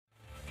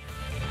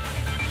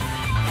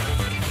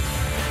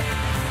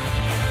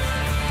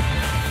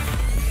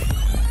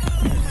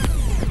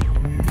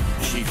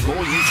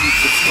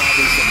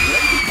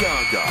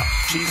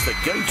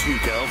the go-to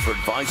girl for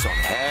advice on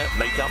hair,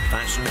 makeup,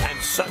 fashion, and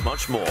so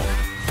much more.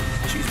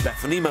 She's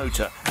Bethany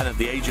Mota, and at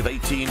the age of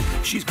 18,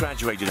 she's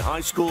graduated high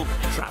school,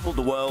 traveled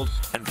the world,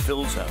 and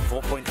fills her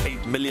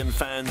 4.8 million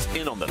fans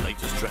in on the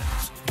latest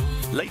trends.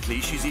 Lately,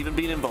 she's even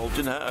been involved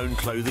in her own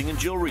clothing and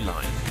jewelry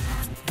line.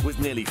 With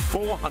nearly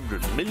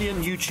 400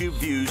 million YouTube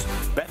views,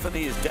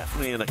 Bethany is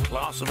definitely in a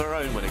class of her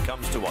own when it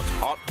comes to what's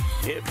hot,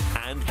 hip,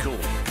 and cool.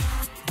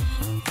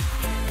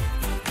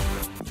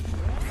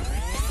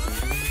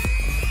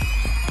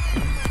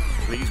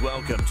 Please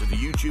welcome to the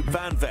YouTube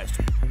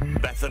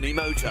FanFest, Bethany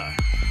Mota.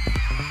 Oh,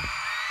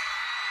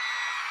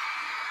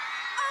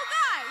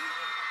 God.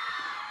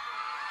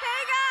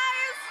 Hey,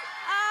 guys.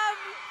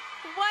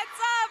 What's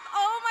up?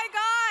 Oh, my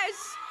gosh.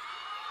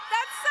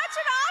 That's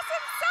such an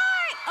awesome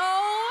sign.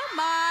 Oh,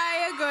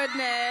 my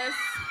goodness.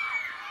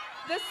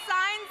 The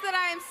signs that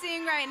I am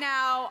seeing right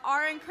now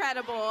are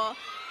incredible.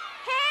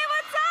 Hey,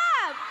 what's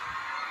up?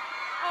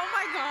 Oh,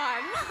 my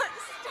God.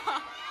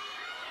 Stop.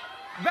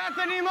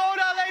 Bethany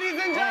Mota, ladies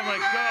and gentlemen! Oh my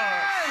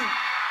gosh!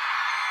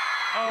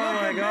 Oh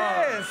my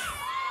gosh!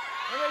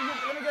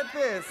 Let me get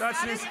this.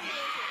 That's just,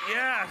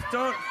 yeah.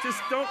 Don't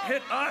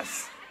hit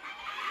us.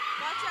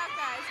 Watch out,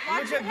 guys.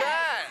 Watch Look your at head.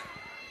 that.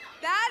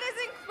 That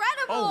is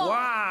incredible. Oh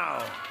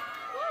wow!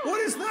 What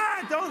is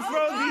that? Don't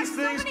throw God, these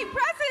things. So many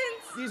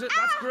presents. These are.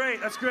 That's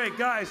great. That's great,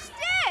 guys.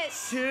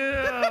 Chill.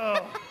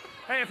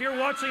 Hey, if you're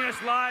watching us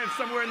live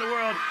somewhere in the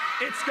world,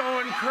 it's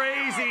going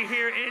crazy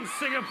here in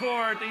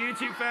Singapore at the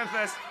YouTube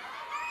FanFest.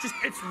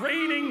 It's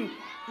raining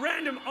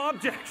random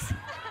objects.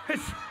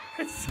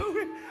 It's so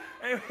weird.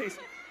 Anyways,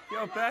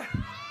 yo, Beth,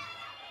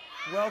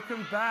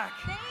 welcome back.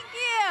 Thank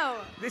you.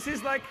 This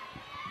is like,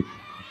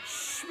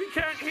 we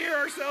can't hear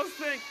ourselves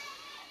think.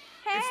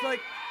 Hey. It's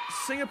like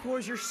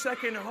Singapore's your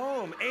second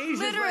home.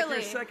 Asia's like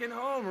your second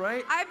home,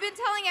 right? I've been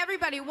telling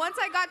everybody, once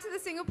I got to the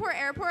Singapore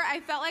airport, I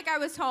felt like I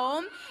was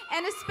home.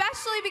 And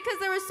especially because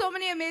there were so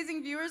many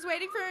amazing viewers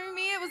waiting for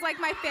me. It was like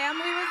my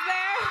family was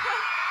there.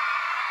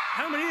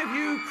 How many of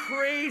you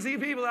crazy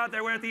people out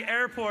there were at the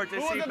airport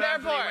to see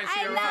Bethany when she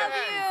I arrived?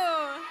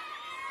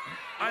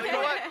 love you. You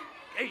know what?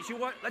 Hey, you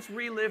want? Let's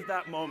relive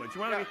that moment.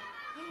 You want to?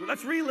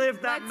 Let's relive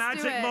that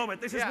magic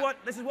moment. This is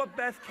what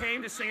Beth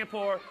came to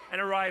Singapore and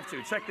arrived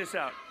to. Check this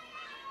out.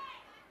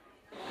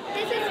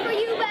 This is for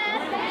you,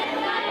 Beth.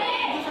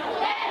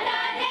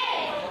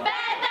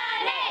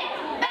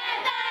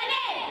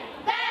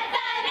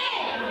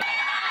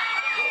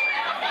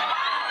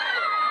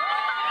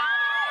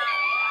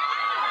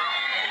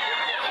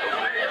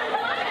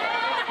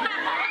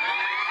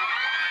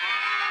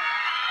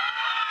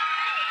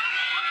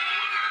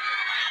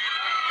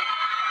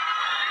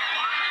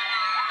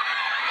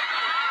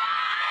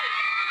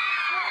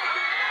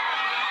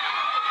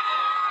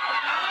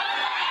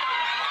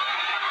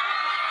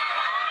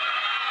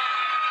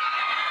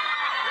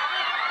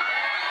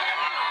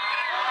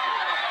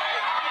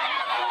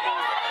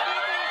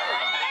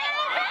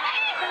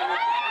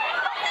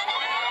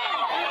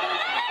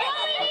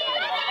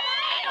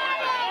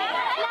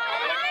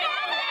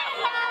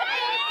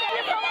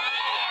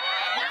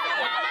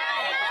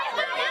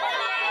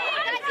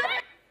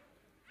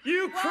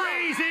 You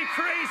crazy,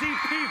 crazy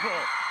people!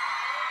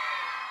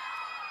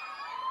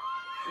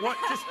 What?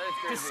 Just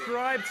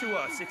describe to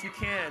us, if you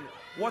can,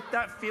 what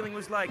that feeling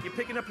was like. You're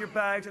picking up your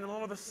bags, and then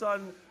all of a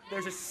sudden,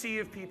 there's a sea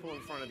of people in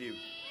front of you.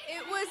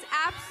 It was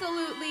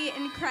absolutely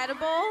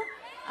incredible.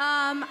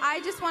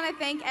 I just want to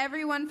thank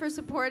everyone for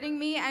supporting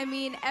me. I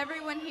mean,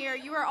 everyone here,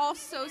 you are all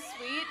so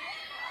sweet.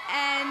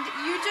 And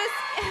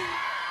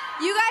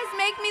you guys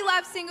make me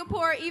love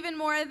Singapore even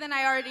more than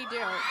I already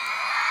do.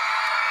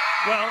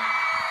 Well,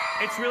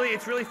 it's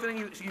really fitting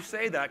you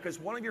say that, because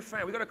one of your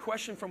fans, we got a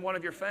question from one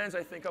of your fans,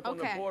 I think, up on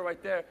the board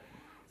right there.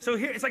 So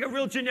here, it's like a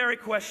real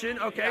generic question,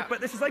 okay?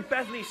 But this is like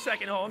Bethany's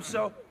second home,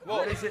 so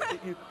what is it that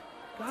you...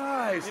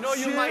 Guys, you know,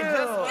 you might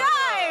just...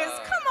 Guys,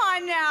 come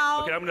on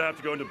now. Okay, I'm gonna have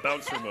to go into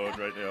bouncer mode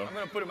right now. I'm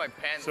gonna put it in my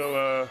pants.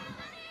 So,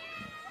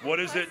 what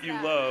is it you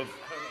love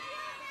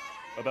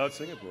about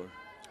Singapore?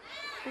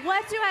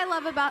 What do I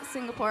love about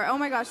Singapore? Oh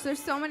my gosh,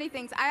 there's so many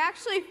things. I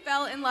actually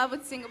fell in love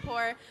with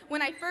Singapore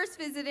when I first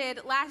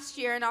visited last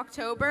year in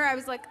October. I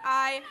was like,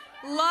 I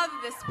love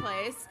this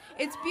place.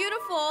 It's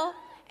beautiful,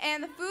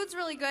 and the food's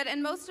really good,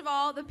 and most of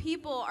all, the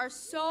people are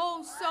so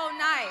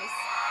nice.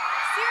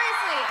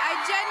 Seriously,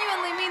 I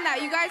genuinely mean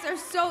that. You guys are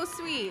so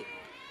sweet.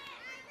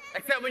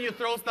 Except when you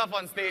throw stuff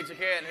on stage,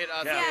 okay, and hit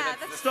us. Yeah,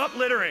 that's Stop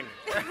littering.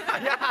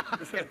 Yeah,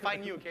 we can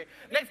find you, okay?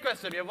 Next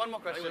question. We have one more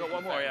question. We got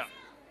one more, yeah.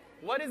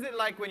 What is it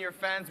like when your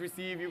fans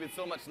receive you with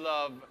so much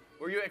love?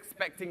 Were you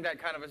expecting that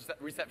kind of a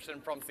reception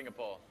from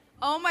Singapore?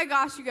 Oh my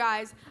gosh, you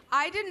guys.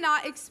 I did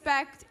not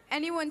expect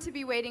anyone to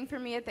be waiting for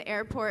me at the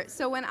airport.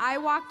 So when I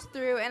walked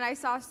through and I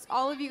saw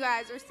all of you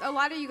guys, or a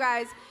lot of you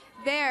guys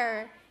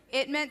there,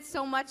 it meant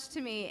so much to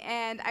me,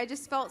 and I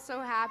just felt so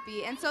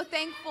happy and so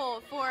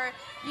thankful for,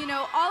 you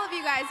know, all of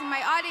you guys in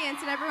my audience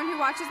and everyone who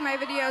watches my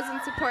videos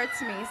and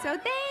supports me. So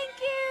thank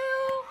you.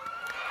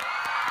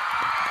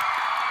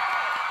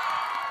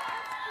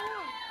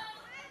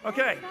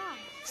 Okay,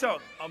 So,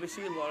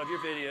 obviously, a lot of your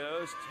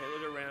videos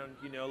tailored around,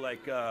 you know,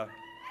 like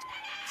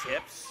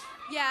tips.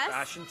 Yes.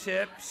 Fashion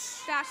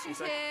tips. Fashion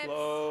things like tips.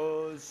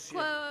 clothes. You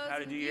know, how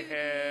to do your beauty,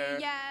 hair.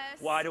 Yes.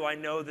 Why do I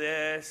know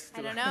this?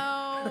 I don't know.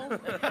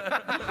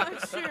 I'm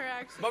not sure,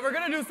 actually. But we're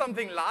gonna do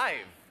something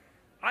live.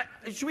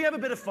 Should we have a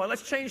bit of fun?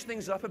 Let's change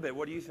things up a bit.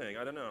 What do you think?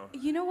 I don't know.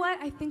 You know what?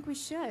 I think we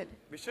should.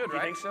 We should, Do you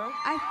right? think so?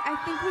 I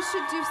think we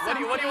should do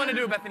something. What do you want to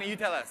do, Bethany? You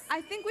tell us.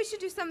 I think we should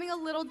do something a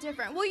little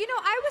different. Well, you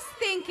know, I was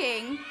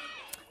thinking,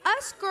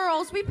 us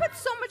girls, we put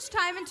so much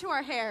time into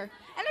our hair.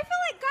 And I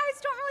feel like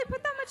guys don't really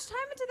put that much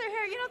time into their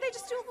hair. You know, they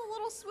just do a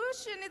little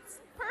swoosh and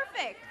it's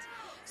perfect.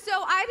 So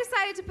I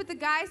decided to put the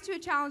guys to a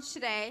challenge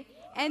today.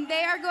 And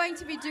they are going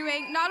to be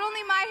doing not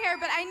only my hair,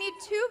 but I need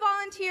 2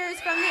 volunteers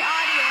from the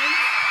audience.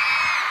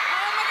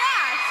 Oh my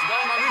gosh.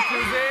 Dom, are we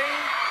choosing?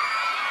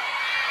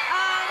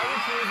 Are we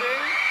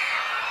choosing?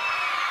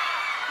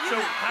 So,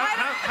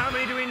 how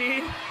many do we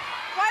need?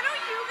 Why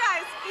don't you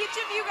guys, each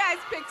of you guys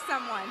pick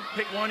someone?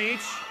 Pick one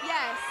each?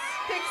 Yes,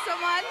 pick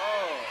someone.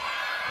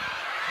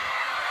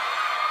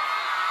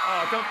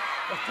 Oh, don't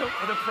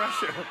put the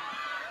pressure.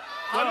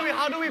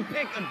 How do we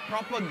pick a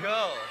proper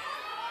girl?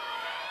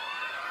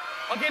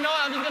 Okay, no,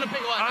 I'm just gonna pick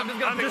one. I'm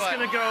just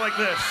gonna go like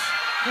this.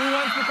 Who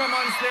wants to come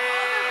on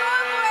stage? Go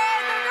for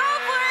it, go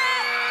for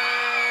it.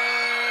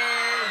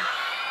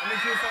 Let me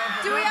choose someone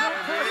from Do we have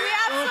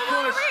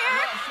someone over here?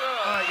 Not sure.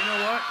 All right, you know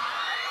what?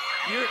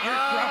 You're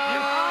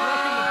rocking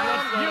the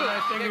blood flow in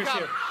my fingers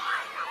come. here.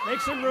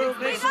 Make some room.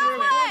 We Make some got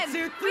room. one. 1,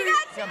 2, 3. We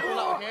got Yeah, 2. pull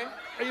up, okay?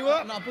 Are you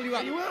up? No, I'll pull you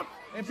up. Are you up?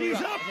 Let me pull you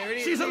She's up. up. Okay, ready?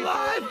 She's 3, 2,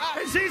 alive. 1.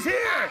 And she's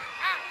here.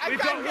 We've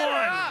got can't get her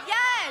one. up.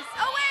 Yes.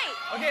 Oh wait.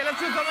 Okay, let's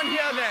choose someone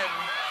here then.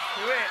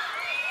 Wait.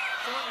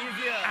 Someone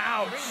easier.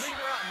 Ouch. Bring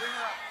her up, bring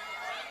her up.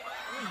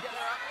 Please get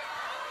her up.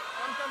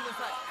 Come this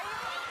side.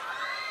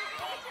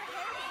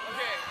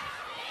 Okay.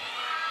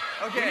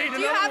 Okay. need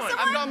Do you another have one.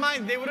 someone? I've got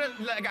mine. They wouldn't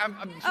like.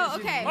 Oh,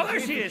 okay. Oh, there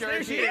she is.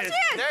 There she is.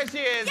 There she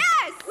is.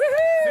 Yes.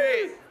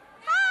 Sweet.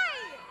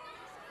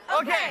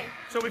 Hi. Okay.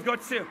 So we've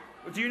got 2.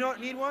 Do you not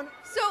need one?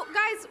 So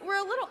guys, we're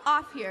a little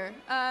off here.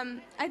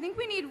 I think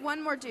we need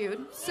one more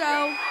dude. So,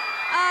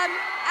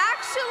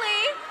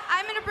 actually,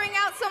 I'm gonna bring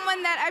out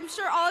someone that I'm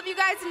sure all of you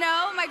guys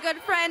know, my good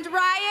friend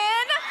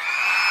Ryan.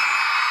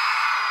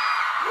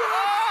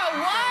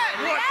 Whoa, what?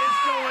 What is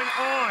going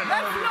on?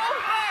 That's no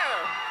fair.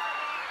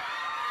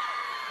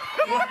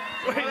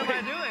 Wait, What am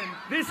I doing?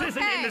 This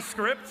isn't in Okay. the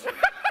script. So,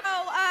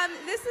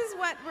 this is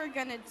what we're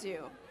gonna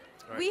do.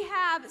 Right. We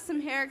have some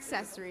hair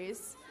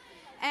accessories,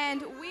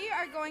 and we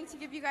are going to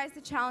give you guys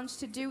the challenge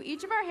to do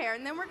each of our hair,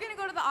 and then we're gonna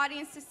go to the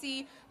audience to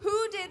see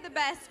who did the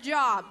best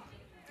job.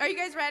 Are you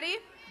guys ready?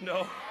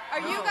 No. Are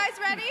you guys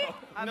ready?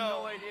 I have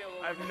no idea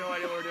I have no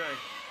idea what we're doing.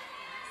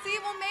 See,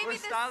 well maybe We're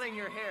this. styling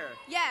your hair.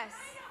 Yes.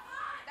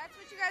 That's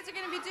what you guys are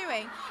gonna be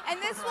doing,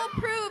 and this will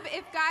prove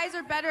if guys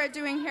are better at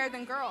doing hair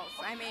than girls.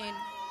 I mean.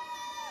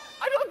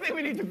 I don't think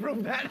we need to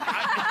prove that.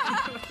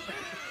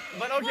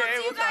 But okay, Well, do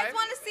you we'll try. guys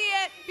want to see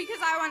it? Because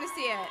I want to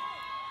see it.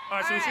 All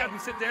right, so we just All have to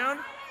sit down.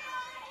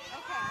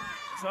 Okay.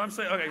 So I'm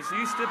saying, okay, so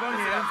you step on Sit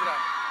here. up, sit up.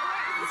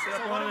 You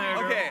step what on do there.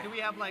 we- girl. Okay. Do we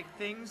have like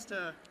things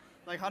to,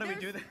 like how do we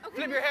do that? Okay.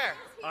 Flip your hair.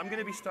 I'm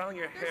gonna be styling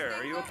your hair.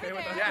 Are you things okay over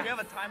with there. that? Do we have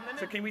a time limit?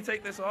 So can we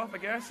take this off, I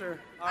guess, or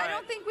I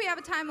don't think we have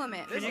a time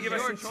limit. can you is give us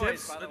your some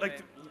choice, tips? by the Like,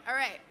 way. All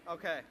right.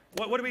 Okay.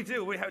 what do we do?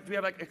 Do we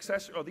have like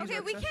accessories? Oh, these Okay,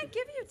 are we accessories. can't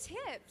give you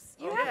tips.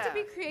 You Oh, have to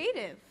yeah. be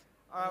creative.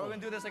 All right, we're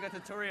gonna do this like a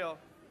tutorial.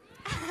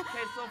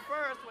 Okay, so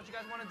first, what you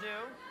guys want to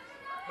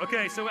do?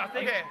 Okay, so I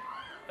think Okay.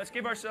 let's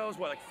give ourselves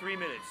what, like 3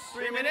 minutes?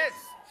 3 minutes.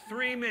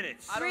 3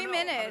 minutes. I don't 3 know.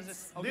 How does minutes.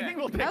 this- Do you think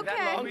we'll take that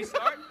Okay. long? Can we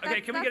start?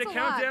 Okay, can we get a That's a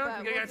lot, countdown? but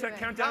Can we we'll get a do it.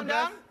 countdown? Count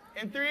down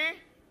in 3,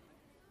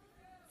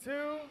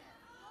 2,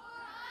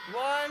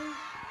 1.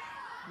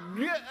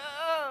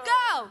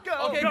 Go.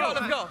 Go. Okay, Go. go.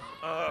 Let's go.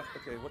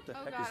 Okay, what the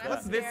Oh, heck God, is I'm that?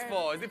 What's this scared.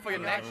 for? Is it for your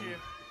neck?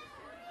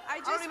 I I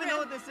don't even know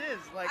what this is.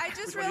 Like, I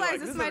just Which one do you realized like?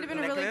 this This might is have been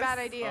a a really necklace? bad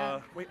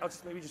idea. Wait, I'll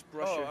just maybe just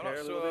brush Oh, your I'm hair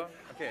not a little sure.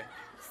 bit. Okay.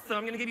 So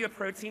I'm gonna give you a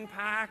protein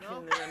pack,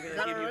 and then I'm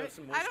gonna give you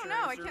some moisturizer. I don't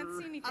know. I can't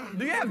see anything.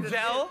 Do you have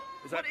gel?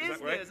 Is that, What is is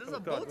that right? this? Is this Oh, a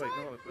God, bow wait,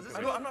 tie? no, Was this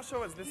I'm not sure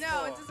what's this No,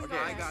 for. it doesn't Okay,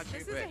 go I there. got you.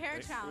 This is a hair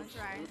challenge,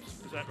 Ryan.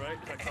 Is that right?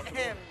 Is that comfortable?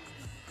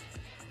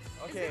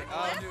 Okay, it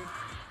a dude.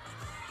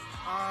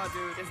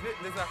 dude. Is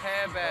this a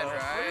hairband, Oh.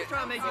 right? We're just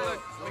trying to make it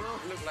look a Make little.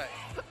 it look like.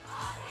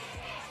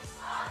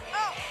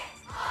 Oh.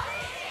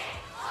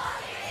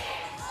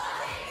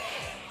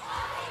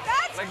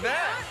 That's Like cute.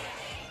 that?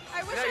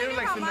 I wish Yeah, I you knew look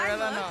like how mine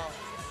Cinderella looked. now.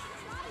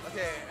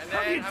 Okay, and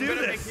How do you then I'm do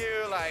gonna this? make you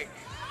like.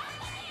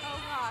 Oh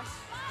gosh.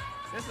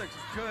 This looks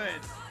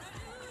good.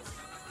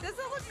 Does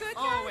it look good,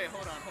 Oh guys? wait,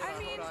 hold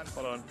on.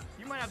 Hold on.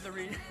 You might have to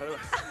read. How do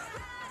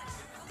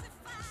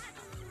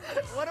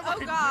What am I Oh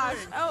gosh.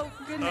 doing? Oh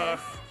goodness.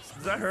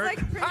 does that It's hurt?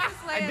 like Princess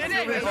I Leia. did it.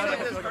 Wait, Wait, hold hold on. on.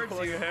 this Like, hurts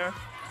pull your hair.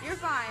 You're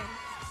fine.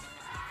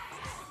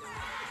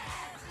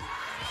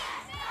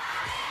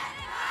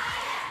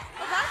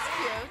 Well, that's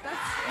cute.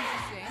 That's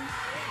interesting.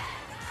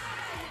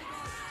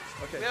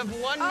 Okay. We have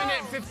 1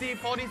 minute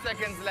 40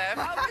 seconds left,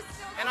 Oh, we're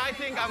still and I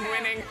think I'm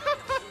winning.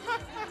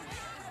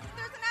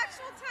 There's an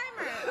actual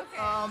timer. Okay.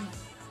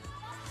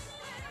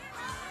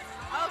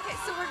 Okay,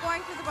 so we're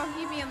going for the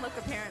bohemian look,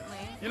 apparently.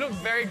 You look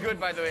very good,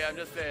 by the way, I'm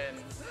just saying.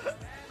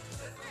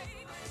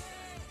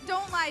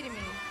 Don't lie to me.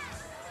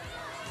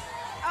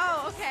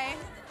 Oh, okay.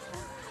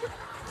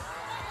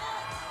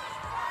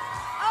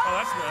 Oh,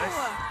 that's nice.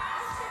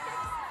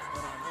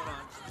 Hold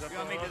on. We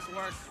gotta make this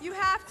work. You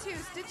have to.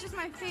 Stitch is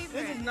my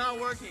favorite. This is not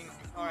working.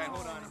 All right,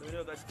 hold on. We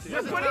know that's two.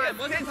 What's the time?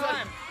 What's the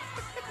time?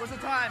 What's the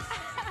time?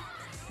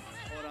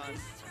 Hold on.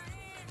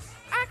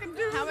 I can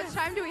do How much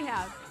time do we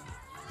have?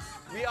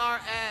 We are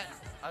at,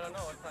 I don't know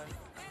what time.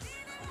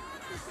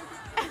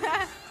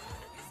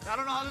 I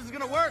don't know how this is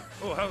gonna work.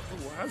 Oh,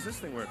 how's this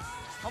thing work?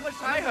 How much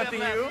Am I time do we have helping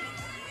left?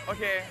 you?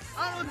 Okay. I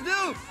don't know what to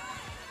do.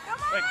 Come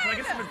on. Wait, can I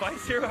get some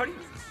advice here, buddy?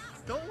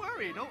 Don't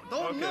worry. Don't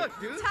Okay. look,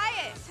 dude. Tie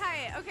it.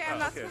 Okay, I'm Oh,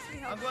 not okay. supposed to be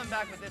I'm helping. going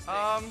back with this thing.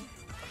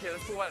 Okay,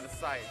 let's put one at the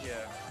side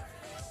here.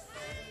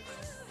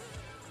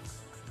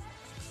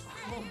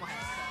 Oh my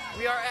god.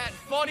 We are at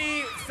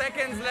 40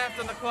 seconds left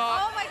on the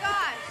clock. Oh my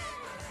gosh.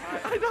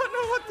 I don't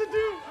know what to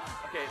do.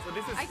 Okay, so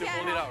this is I to can't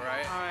hold it help. out,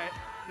 right? All right.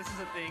 This is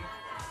a thing.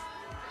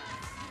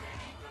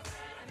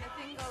 And the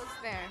thing goes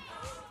there.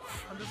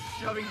 I'm just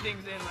shoving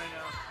things in right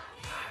now.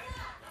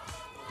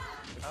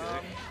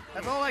 Okay.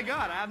 That's all I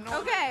got. I have no.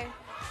 Okay.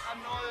 I have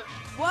no other.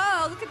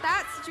 Whoa, look at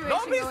that situation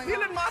Don't be going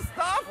stealing on. my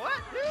stuff.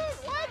 What, dude?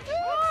 What, dude?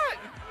 What?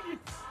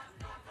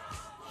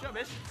 Shut,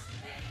 bitch.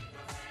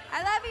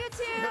 I love you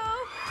too.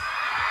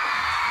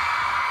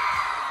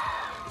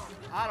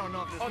 I don't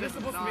know if this. Oh, this is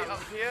supposed to be not-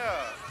 up here.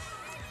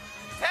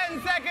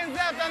 10 seconds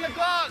left on the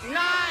clock. 9,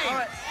 All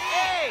right.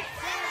 8.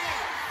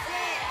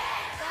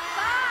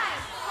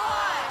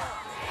 5,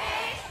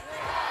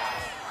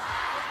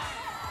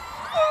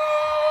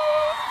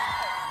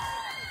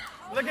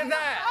 4. Look at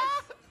that.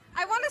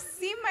 I want to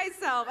see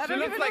myself. I She don't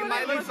looks even like know what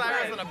I Miley look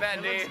Cyrus like. on a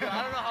bad day.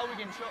 I don't know how we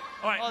can show.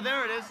 All right. Oh,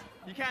 there it is.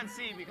 You can't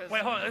see because.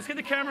 Wait, hold on. Let's get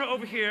the camera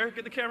over here.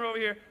 Get the camera over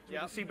here. So we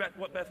Yep. can see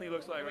what Bethany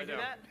looks like Can we right do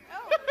now. that?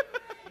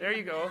 There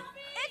you go.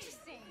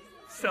 Interesting.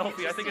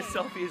 Selfie. I think a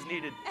selfie is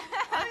needed.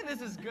 I think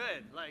this is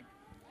good. Like.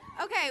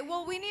 Okay,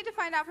 well, we need to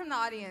find out from the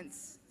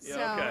audience. Yeah,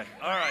 so. okay.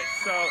 All right,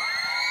 so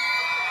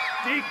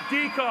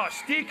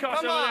D-Kosh Come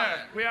over on.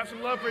 there. We have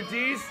some love for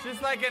D's. She's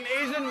like an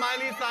Asian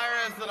Miley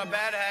Cyrus on a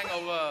bad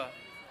hangover.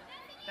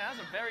 That's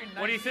a very nice.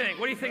 What do you think?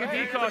 What do you think of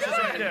Right, D-Kosh is look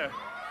right at there?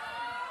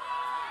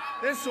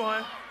 This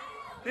one.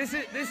 This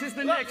is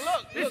the Look, next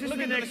look, this look, is look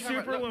the into the next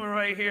camera, superwoman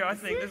right here. I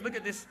think. Look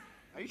at this.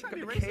 Are you trying Got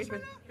to the be racist cape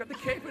right and, got the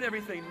cape and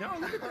everything. No,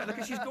 look at that. Look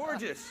at she's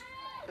gorgeous.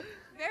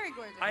 Very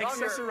gorgeous. I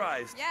Longer.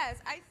 accessorized. Yes,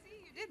 I see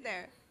you did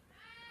there.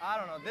 I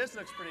don't know. This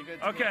looks pretty good.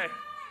 To Okay.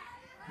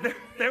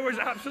 There was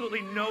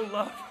absolutely no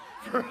love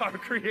for our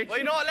creation. Well,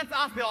 you know what? Let's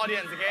ask the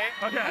audience, okay?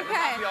 Okay. Let's Okay.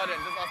 ask the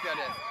audience. Let's ask the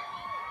audience.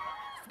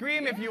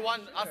 Scream if you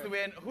want us to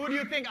win. Who do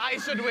you think I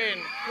should win?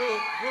 Who?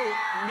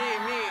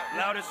 Me.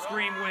 Loudest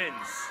scream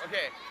wins.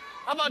 Okay.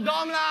 How about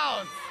Dom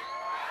Loud?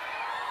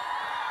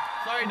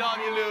 Sorry, Dom,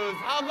 you lose.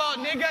 How about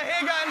Nigga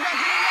Higa and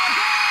Bethany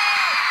Mota?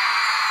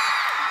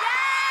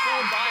 So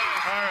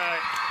biased. All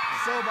right.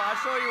 So, but I'll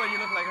show you what you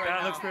look like right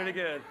That now. looks pretty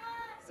good.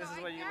 This is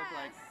what you look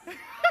like.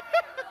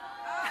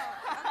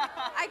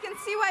 I can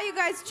see why you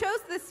guys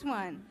chose this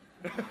one.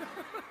 Yeah.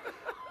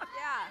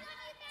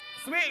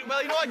 Sweet.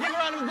 Well, you know what? Give a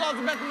round of applause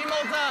to Bethany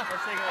Mota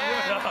Let's take a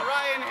and look.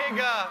 Ryan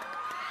Higa.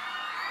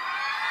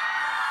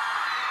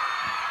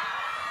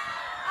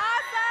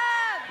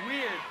 Awesome!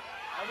 Weird.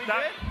 Are we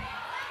That- good?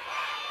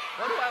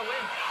 What do I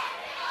win?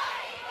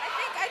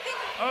 I think,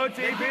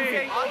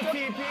 OTP.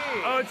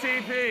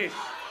 OTP.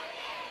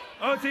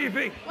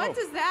 OTP. what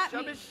does that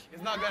mean? Shubbish.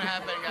 It's not gonna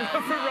happen, guys.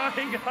 For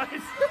Ryan,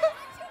 guys.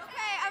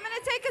 Okay, I'm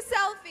gonna take a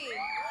selfie.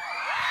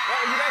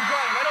 Well, you guys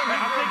join. Why don't you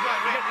I'll take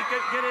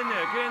join? get in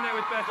there. Get in there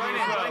with Bethany Join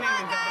in, as well. join in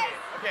with Bethany.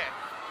 Okay.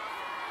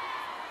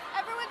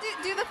 Everyone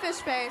do the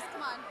fish face.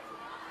 Come on.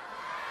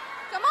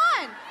 Come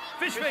on.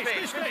 Fish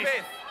face.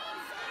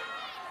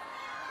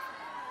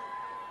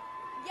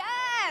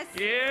 Yes.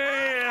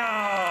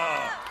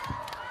 Yeah.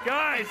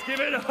 Guys,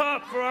 give it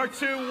up for our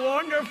two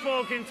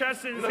wonderful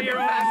contestants here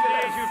on at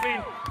stage. this. You've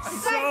been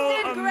guys so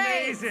did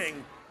great.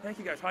 amazing. Thank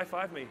you guys. High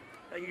five me.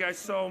 Thank you guys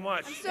so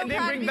much. I'm so Can they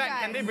proud bring of you back?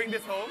 guys. Can they bring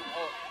this home?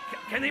 Oh.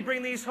 Can they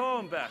bring these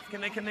home, Beth?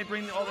 Can they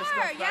bring all this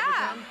Sure, stuff back yeah.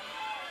 with them?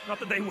 Not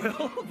that they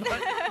will,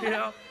 but you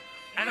know.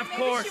 And of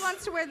Maybe course, she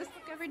wants to wear this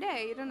look every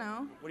day. You don't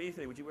know. what do you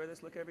think? Would you wear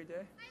this look every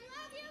day?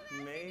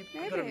 Maybe. I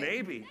Maybe. got a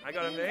maybe. I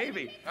got a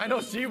maybe. I know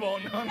she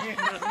won't. I mean,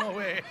 there's no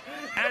way.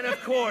 And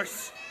of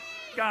course,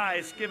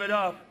 guys, give it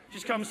up.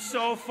 She's come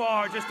so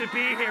far just to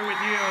be here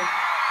with you.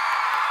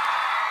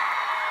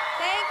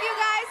 Thank you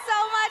guys so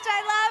much.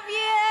 I love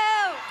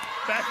you.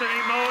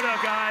 Bethany Mota,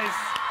 guys.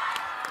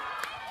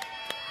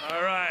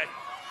 All right.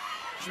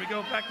 Should we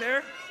go back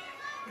there?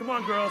 Come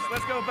on, girls.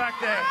 Let's go back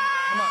there.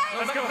 Come on.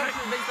 Let's go. You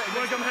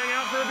want to come hang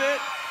out for a bit?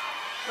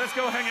 Let's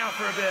go hang out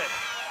for a bit.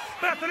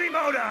 Bethany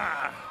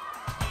Mota.